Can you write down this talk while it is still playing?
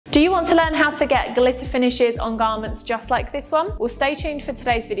Do you want to learn how to get glitter finishes on garments just like this one? Well, stay tuned for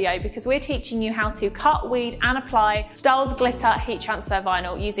today's video because we're teaching you how to cut, weed and apply Stahls Glitter heat transfer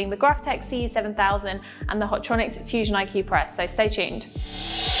vinyl using the Graphtec CE7000 and the Hotronix Fusion IQ press, so stay tuned.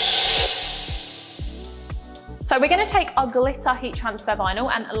 So we're going to take our glitter heat transfer vinyl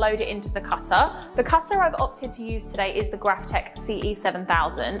and load it into the cutter. The cutter I've opted to use today is the Graphtec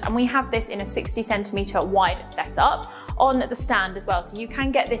CE7000, and we have this in a 60cm wide setup on the stand as well. So you can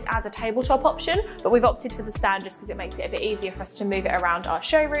get this as a tabletop option, but we've opted for the stand just because it makes it a bit easier for us to move it around our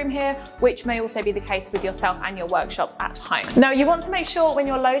showroom here, which may also be the case with yourself and your workshops at home. Now you want to make sure when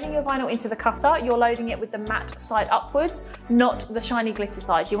you're loading your vinyl into the cutter, you're loading it with the matte side upwards, not the shiny glitter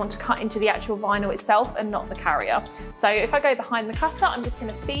side. You want to cut into the actual vinyl itself and not the carrier. So if I go behind the cutter, I'm just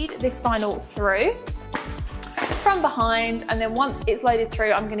going to feed this vinyl through from behind, and then once it's loaded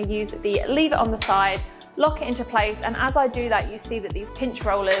through, I'm going to use the lever on the side, lock it into place, and as I do that, you see that these pinch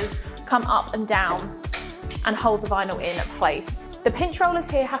rollers come up and down and hold the vinyl in place. The pinch rollers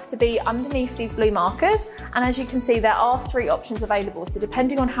here have to be underneath these blue markers, and as you can see, there are 3 options available. So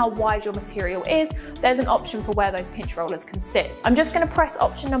depending on how wide your material is, there's an option for where those pinch rollers can sit. I'm just going to press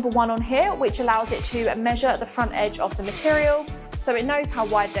option number 1 on here, which allows it to measure the front edge of the material. So it knows how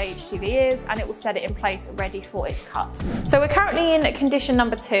wide the HTV is and it will set it in place ready for its cut. So we're currently in condition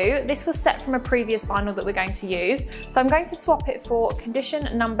number 2. This was set from a previous vinyl that we're going to use. So I'm going to swap it for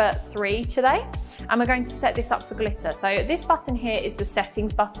condition number 3 today. And we're going to set this up for glitter. So this button here is the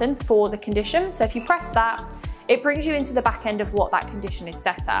settings button for the condition. So if you press that, it brings you into the back end of what that condition is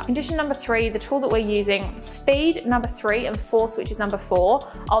set at. Condition number 3, the tool that we're using, speed number 3 and force, which is number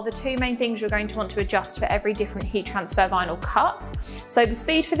 4, are the 2 main things you're going to want to adjust for every different heat transfer vinyl cut. So the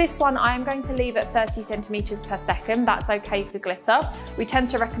speed for this one, I am going to leave at 30 centimeters per second. That's okay for glitter. We tend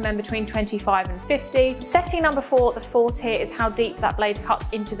to recommend between 25 and 50. Setting number 4, the force here, is how deep that blade cuts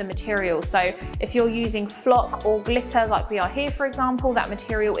into the material. So if you're using flock or glitter like we are here, for example, that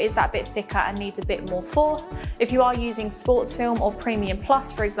material is that bit thicker and needs a bit more force. If you are using sports film or premium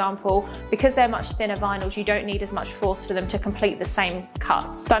plus, for example, because they're much thinner vinyls, you don't need as much force for them to complete the same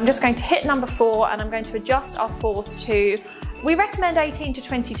cut. So I'm just going to hit number 4 and I'm going to adjust our force to, we recommend 18 to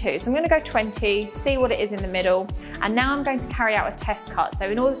 22. So I'm going to go 20, see what it is in the middle. And now I'm going to carry out a test cut. So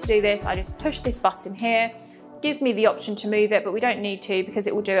in order to do this, I just push this button here. Gives me the option to move it, but we don't need to because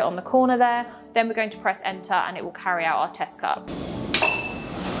it will do it on the corner there. Then we're going to press enter and it will carry out our test cut.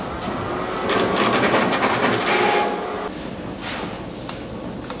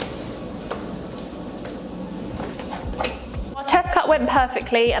 Test cut went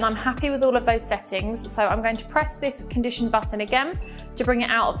perfectly and I'm happy with all of those settings, so I'm going to press this condition button again to bring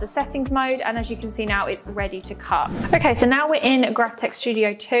it out of the settings mode, and as you can see now it's ready to cut. Okay, so now we're in Graphtek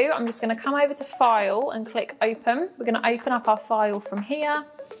Studio 2. I'm just going to come over to File and click Open. We're going to open up our file from here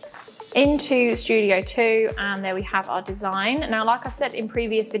into Studio 2, and there we have our design. Now, like I've said in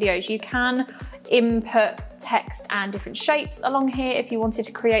previous videos, you can input text and different shapes along here if you wanted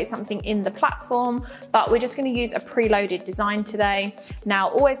to create something in the platform, but we're just going to use a preloaded design today. Now,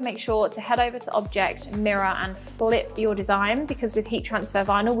 always make sure to head over to Object, Mirror and flip your design, because with heat transfer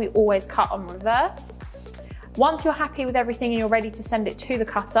vinyl, we always cut on reverse. Once you're happy with everything and you're ready to send it to the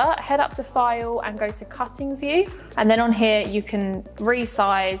cutter, head up to File and go to Cutting View. And then on here, you can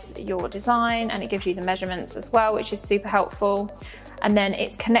resize your design and it gives you the measurements as well, which is super helpful. And then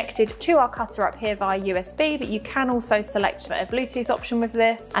it's connected to our cutter up here via USB, but you can also select a Bluetooth option with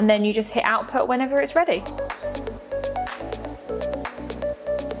this. And then you just hit output whenever it's ready.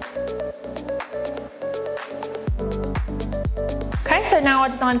 Okay, so now our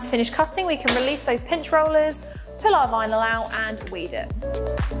design's finished cutting, we can release those pinch rollers, pull our vinyl out and weed it.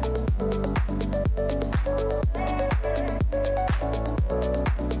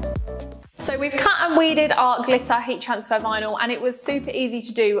 So we've cut and weeded our glitter heat transfer vinyl, and it was super easy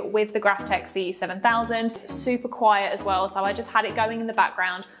to do with the Graphtec CE7000. It's super quiet as well, so I just had it going in the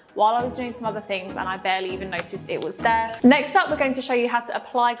background while I was doing some other things and I barely even noticed it was there. Next up, we're going to show you how to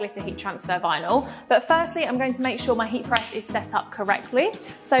apply glitter heat transfer vinyl. But firstly, I'm going to make sure my heat press is set up correctly.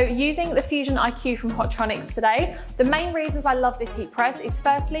 So using the Fusion IQ from Hotronix today, the main reasons I love this heat press is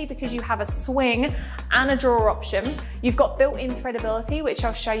firstly because you have a swing and a drawer option. You've got built-in threadability, which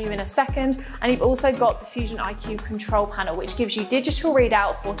I'll show you in a second. And you've also got the Fusion IQ control panel, which gives you digital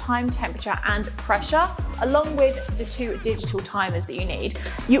readout for time, temperature, and pressure, along with the 2 digital timers that you need.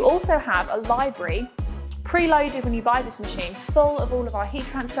 You also have a library preloaded when you buy this machine, full of all of our heat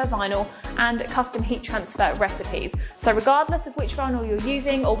transfer vinyl and custom heat transfer recipes. So regardless of which vinyl you're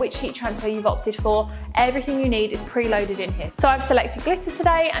using or which heat transfer you've opted for, everything you need is preloaded in here. So I've selected glitter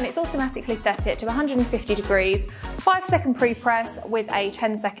today, and it's automatically set it to 150 degrees, 5-second pre-press with a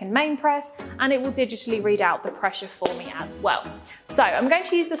 10-second main press, and it will digitally read out the pressure for me as well. So I'm going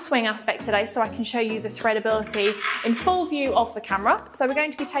to use the swing aspect today so I can show you the threadability in full view of the camera. So we're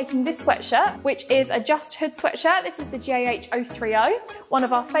going to be taking this sweatshirt, which is a Just Hood sweatshirt. This is the JH030, one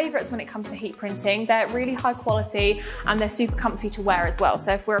of our favourites when it comes to heat printing. They're really high quality and they're super comfy to wear as well.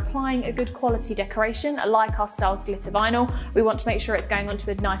 So if we're applying a good quality decoration like our Stahls Glitter vinyl, we want to make sure it's going onto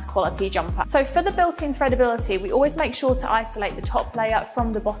a nice quality jumper. So for the built-in threadability, we always make sure to isolate the top layer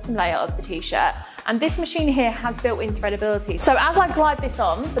from the bottom layer of the t-shirt. And this machine here has built-in threadability. So as I glide this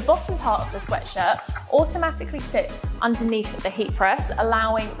on, the bottom part of the sweatshirt automatically sits underneath the heat press,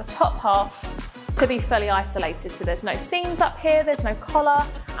 allowing the top half to be fully isolated. So there's no seams up here, there's no collar,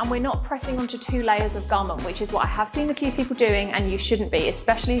 and we're not pressing onto 2 layers of garment, which is what I have seen a few people doing, and you shouldn't be,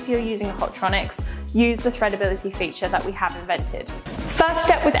 especially if you're using a Hotronix. Use the threadability feature that we have invented. First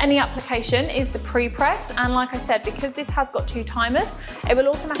step with any application is the pre-press, and like I said, because this has got 2 timers, it will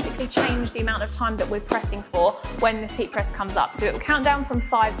automatically change the amount of time that we're pressing for when this heat press comes up. So it will count down from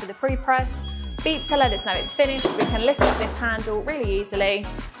 5 for the pre-press, beep to let us know it's finished. We can lift up this handle really easily,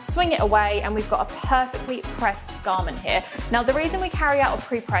 swing it away, and we've got a perfectly pressed garment here. Now the reason we carry out a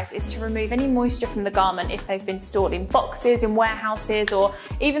pre-press is to remove any moisture from the garment if they've been stored in boxes, in warehouses, or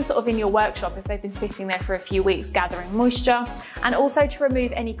even sort of in your workshop if they've been sitting there for a few weeks gathering moisture, and also to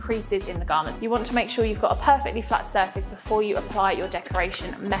remove any creases in the garments. You want to make sure you've got a perfectly flat surface before you apply your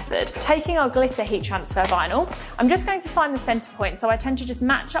decoration method. Taking our glitter heat transfer vinyl, I'm just going to find the center point, so I tend to just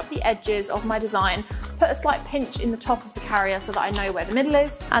match up the edges of my design, put a slight pinch in the top of the carrier so that I know where the middle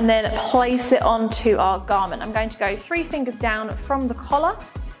is, and then place it onto our garment. I'm going to go 3 fingers down from the collar,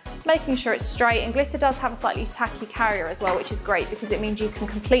 making sure it's straight, and glitter does have a slightly tacky carrier as well, which is great because it means you can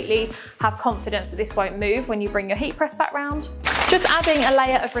completely have confidence that this won't move when you bring your heat press back round. Just adding a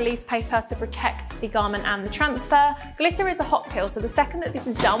layer of release paper to protect the garment and the transfer. Glitter is a hot peel, so the second that this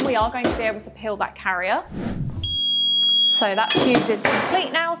is done, we are going to be able to peel that carrier. So that fuse is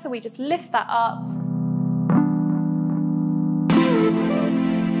complete now, so we just lift that up.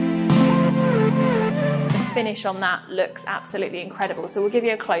 Finish on that looks absolutely incredible, so we'll give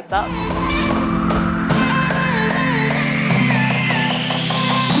you a close-up.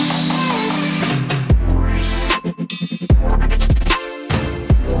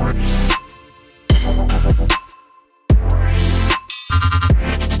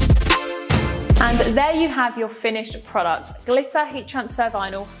 And there you have your finished product, glitter heat transfer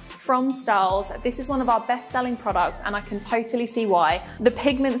vinyl from Stahls. This is one of our best-selling products, and I can totally see why. The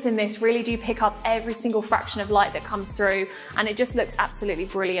pigments in this really do pick up every single fraction of light that comes through, and it just looks absolutely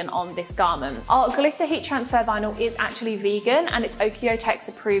brilliant on this garment. Our glitter heat transfer vinyl is actually vegan, and it's Oekotex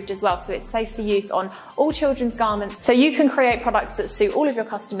approved as well, so it's safe for use on all children's garments, so you can create products that suit all of your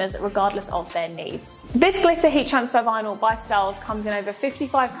customers regardless of their needs. This glitter heat transfer vinyl by Stahls comes in over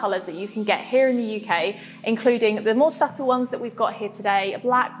 55 colours that you can get here in the UK, including the more subtle ones that we've got here today,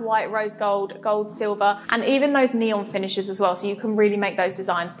 black, white, rose gold, gold, silver, and even those neon finishes as well, so you can really make those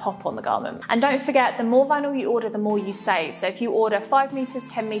designs pop on the garment. And don't forget, the more vinyl you order, the more you save. So if you order 5 meters,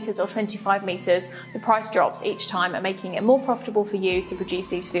 10 meters, or 25 meters, the price drops each time, making it more profitable for you to produce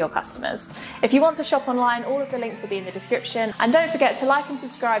these for your customers. If you want to shop online, all of the links will be in the description. And don't forget to like and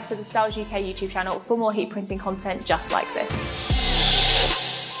subscribe to the Stahls UK YouTube channel for more heat printing content just like this.